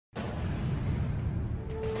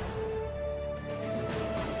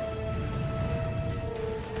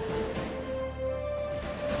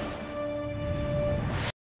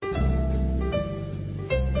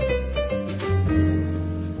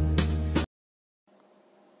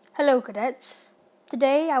Hello cadets.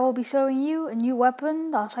 Today I will be showing you a new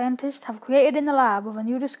weapon our scientists have created in the lab with a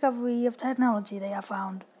new discovery of technology they have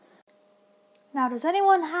found. Now does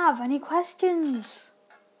anyone have any questions?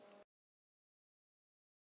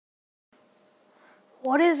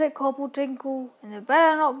 What is it, Corporal Tinkle? And it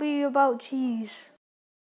better not be about cheese.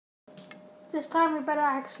 This time we better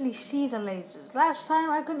actually see the lasers. Last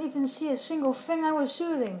time I couldn't even see a single thing I was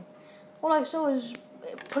shooting. All I saw was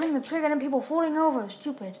pulling the trigger and people falling over.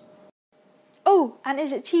 Stupid. Oh, and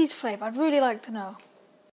is it cheese flavour? I'd really like to know.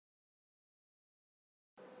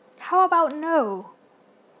 How about no?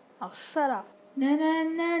 I'll shut up.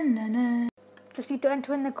 Na. Just need to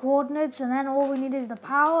enter in the coordinates and then all we need is the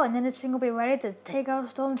power and then this thing will be ready to take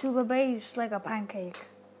out Stormtrooper base like a pancake.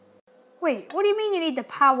 Wait, what do you mean you need the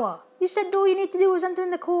power? You said all you need to do was enter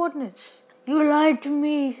in the coordinates. You lied to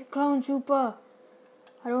me, Clone Trooper.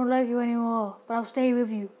 I don't like you anymore, but I'll stay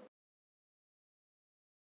with you.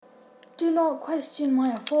 Do not question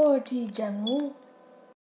my authority, General.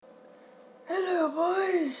 Hello,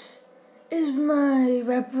 boys. Is my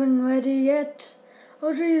weapon ready yet?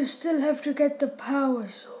 Or do you still have to get the power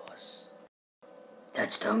source?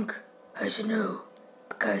 That's Dunk. I should know.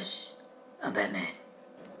 Because I'm Batman.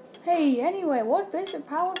 Hey, anyway, what is it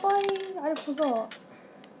powered by? I forgot.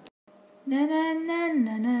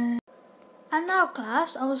 Na. And now,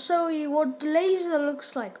 class, I'll show you what the laser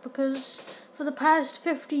looks like, because for the past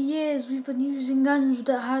 50 years we've been using guns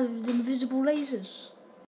that have invisible lasers.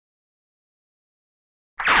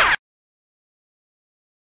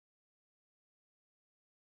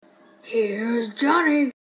 Here's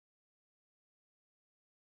Johnny.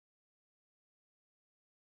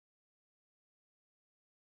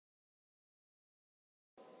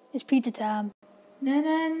 It's pizza time.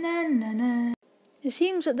 Na. It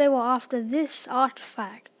seems that they were after this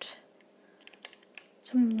artifact.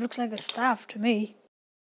 Something looks like a staff to me.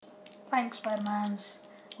 Thanks, Spider-Mans.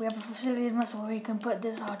 We have a facility in Muscle where we can put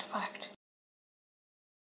this artifact.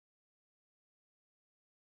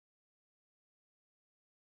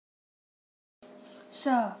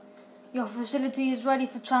 Sir, your facility is ready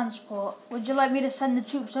for transport. Would you like me to send the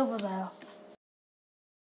troops over there?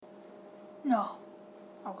 No,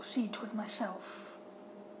 I will see to it myself.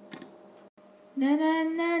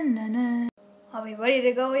 Na. Are we ready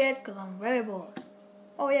to go yet? Because I'm very bored.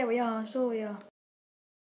 Oh yeah, we are. So we are.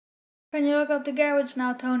 Can you look up the garage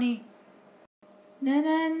now, Tony? Na.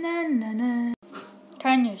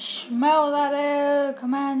 Can you smell that air,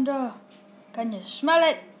 Commander? Can you smell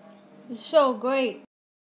it? It's so great.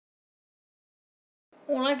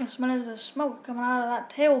 All I can smell is the smoke coming out of that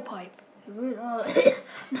tailpipe.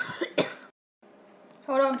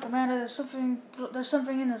 Hold on, Commander. There's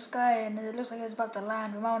something in the sky, and it looks like it's about to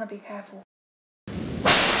land. We might want to be careful.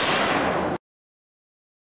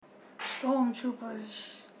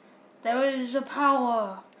 Stormtroopers, there is a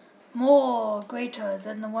power more greater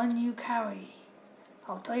than the one you carry.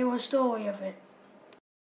 I'll tell you a story of it.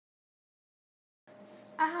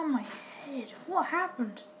 Ow, my head. What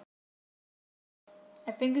happened?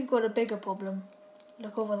 I think we've got a bigger problem.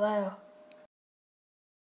 Look over there.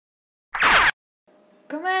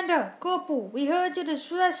 Commander, Corporal, we heard your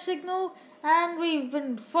distress signal and we've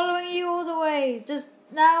been following you all the way. Just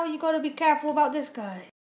now you gotta be careful about this guy.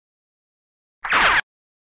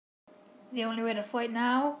 The only way to fight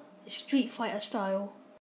now is Street Fighter style.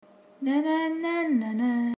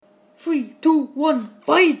 Na. 3, 2, 1,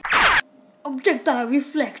 fight! Objectile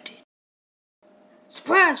reflected.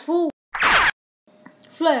 Surprise, fool!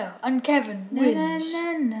 Flair and Kevin wins.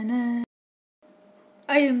 Na.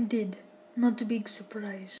 I am dead. Not a big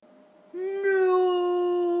surprise. No!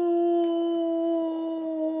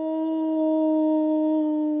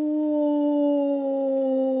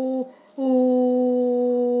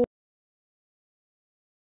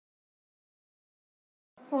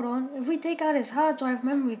 Hold on, if we take out his hard drive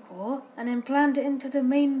memory core and implant it into the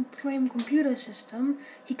mainframe computer system,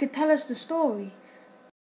 he could tell us the story.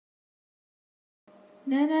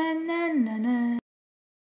 Na.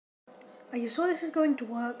 Are you sure this is going to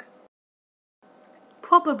work?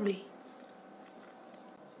 Probably.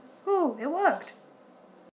 Oh, it worked.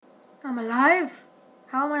 I'm alive?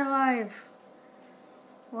 How am I alive?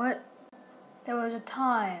 What? There was a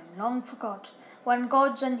time, long forgot, when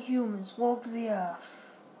gods and humans walked the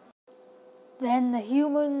earth. Then the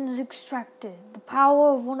humans extracted the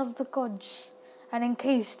power of one of the gods and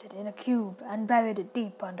encased it in a cube and buried it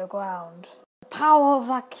deep underground. The power of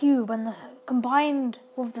that cube and combined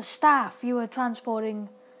with the staff you were transporting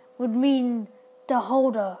would mean the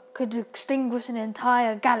holder could extinguish an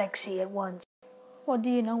entire galaxy at once. What, do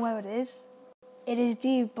you know where it is? It is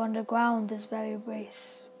deep underground, this very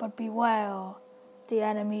base, but beware, the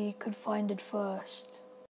enemy could find it first.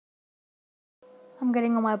 I'm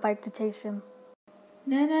getting on my bike to chase him.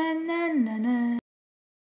 Na na na na na.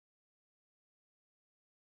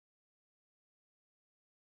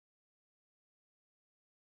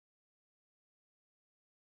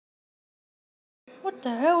 What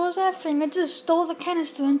the hell was that thing? It just stole the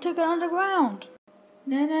canister and took it underground.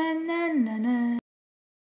 Na na na na na.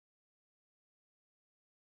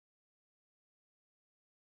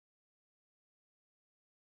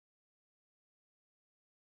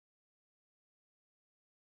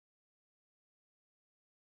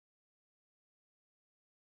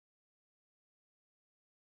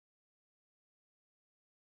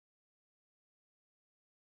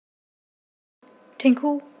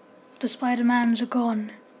 Tinkle, the Spider-Mans are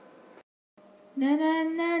gone. Na na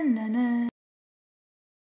na na na.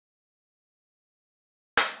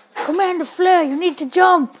 Commander Flare, you need to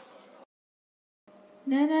jump.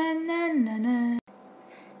 Na na na na na.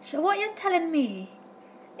 So what you're telling me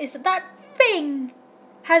is that that thing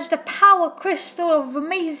has the power crystal of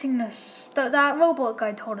amazingness that that robot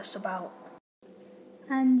guy told us about.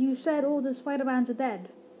 And you said all the Spider-Mans are dead.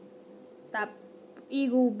 That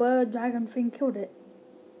eagle, bird, dragon thing killed it.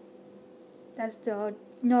 That's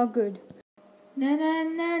not good. Na na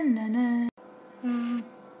na na na.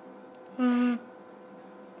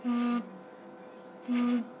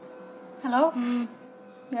 Hello?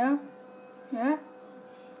 Yeah? Yeah?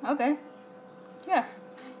 Okay. Yeah.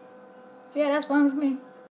 Yeah, that's fine with me.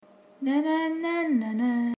 Na na na na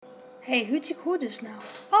na. Hey, who'd you call just now?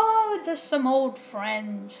 Oh, just some old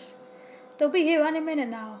friends. They'll be here any minute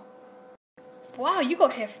now. Wow, you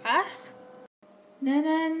got here fast. Na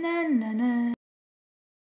na na na na.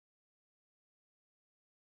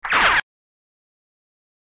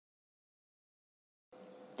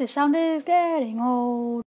 The sound is getting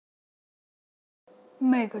old.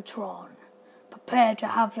 Megatron, prepare to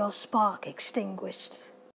have your spark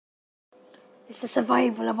extinguished. Is the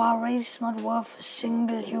survival of our race not worth a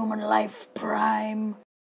single human life, Prime?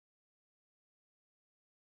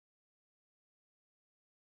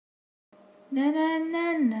 Na na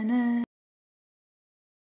na na na.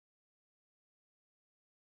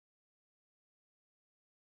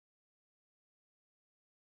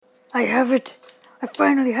 I have it. I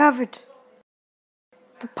finally have it.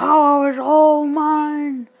 The power is all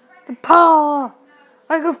mine. The power.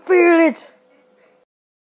 I can feel it.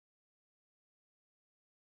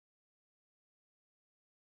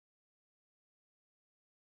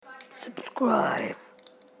 Subscribe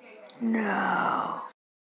now.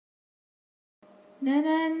 Na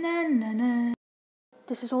na na na na.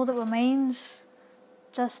 This is all that remains.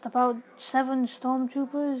 Just about 7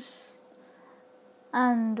 Stormtroopers.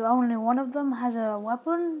 And only one of them has a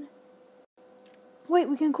weapon. Wait,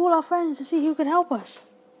 we can call our friends to see who can help us.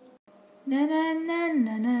 Na na na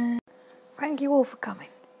na na. Thank you all for coming.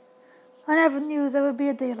 I never knew there would be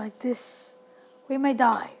a day like this. We may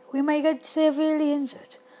die, we may get severely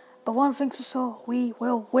injured, but one thing's for sure, we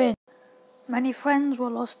will win. Many friends were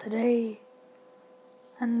lost today,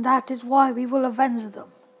 and that is why we will avenge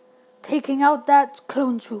them, taking out that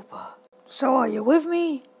clone trooper. So are you with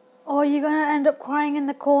me? Or are you gonna end up crying in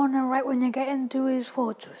the corner right when you get into his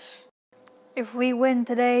fortress? If we win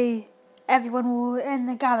today, everyone in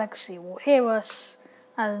the galaxy will hear us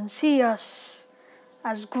and see us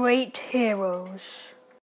as great heroes.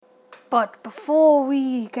 But before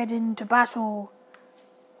we get into battle,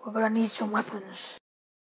 we're gonna need some weapons.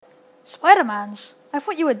 Spider-Mans? I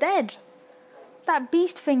thought you were dead. That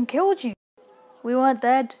beast thing killed you. We weren't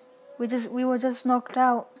dead. We were just knocked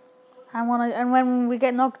out. And when we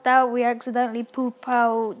get knocked out, we accidentally poop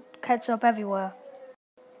out ketchup everywhere.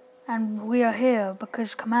 And we are here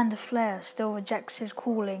because Commander Flare still rejects his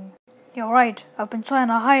calling. You're right, I've been trying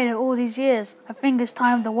to hide it all these years. I think it's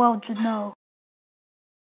time the world should know.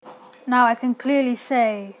 Now I can clearly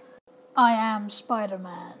say, I am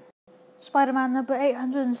Spider-Man. Spider-Man number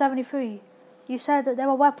 873. You said that there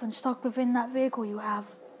were weapons stocked within that vehicle you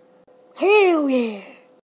have. Hell yeah!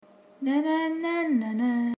 Na na na na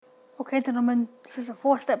na. Okay, gentlemen, this is a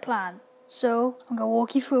 4-step plan. So, I'm going to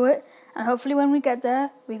walk you through it, and hopefully when we get there,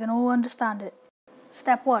 we can all understand it.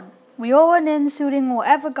 Step 1. We all run in shooting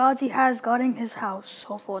whatever guards he has guarding his house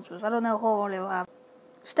or fortress. I don't know how all he'll have.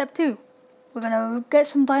 Step 2. We're going to get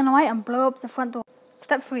some dynamite and blow up the front door.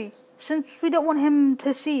 Step 3. Since we don't want him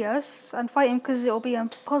to see us and fight him because it'll be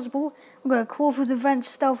impossible, we're going to crawl through the vents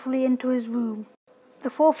stealthily into his room. The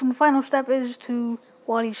 4th and final step is to,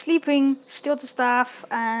 while he's sleeping, steal the staff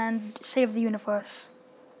and save the universe.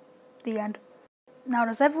 The end. Now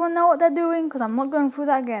does everyone know what they're doing? Because I'm not going through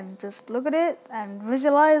that again. Just look at it and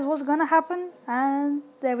visualize what's going to happen, and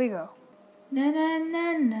there we go. Na na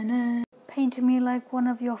na na na. Paint me like one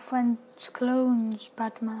of your friend's clones,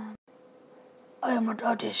 Batman. I am not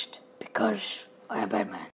artist because I am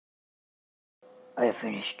Batman. I have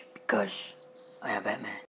finished because I am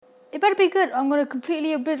Batman. It better be good. I'm gonna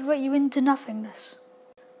completely obliterate you into nothingness.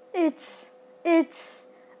 It's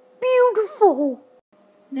beautiful.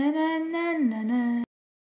 Na na na na na.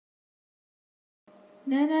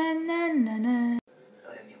 Na na na na na.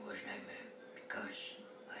 I am your worst nightmare because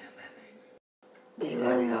I am Batman.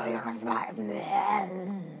 Because I am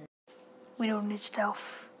Batman. We don't need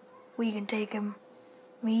stealth. We can take him.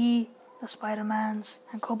 Me, the Spider-Mans,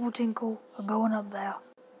 and Cobble Tinkle are going up there.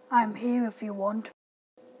 I'm here if you want.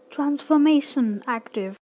 Transformation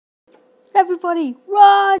active. Everybody,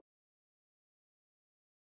 run!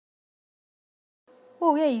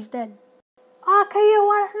 Oh yeah, he's dead. RKO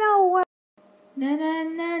out of nowhere. Na na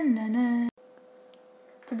na na na.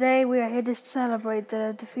 Today we are here to celebrate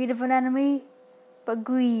the defeat of an enemy, but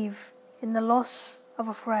grieve in the loss of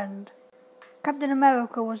a friend. Captain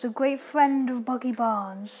America was a great friend of Bucky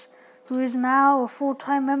Barnes, who is now a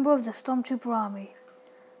full-time member of the Stormtrooper army.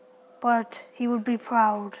 But he would be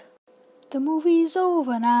proud. The movie's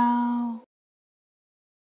over now.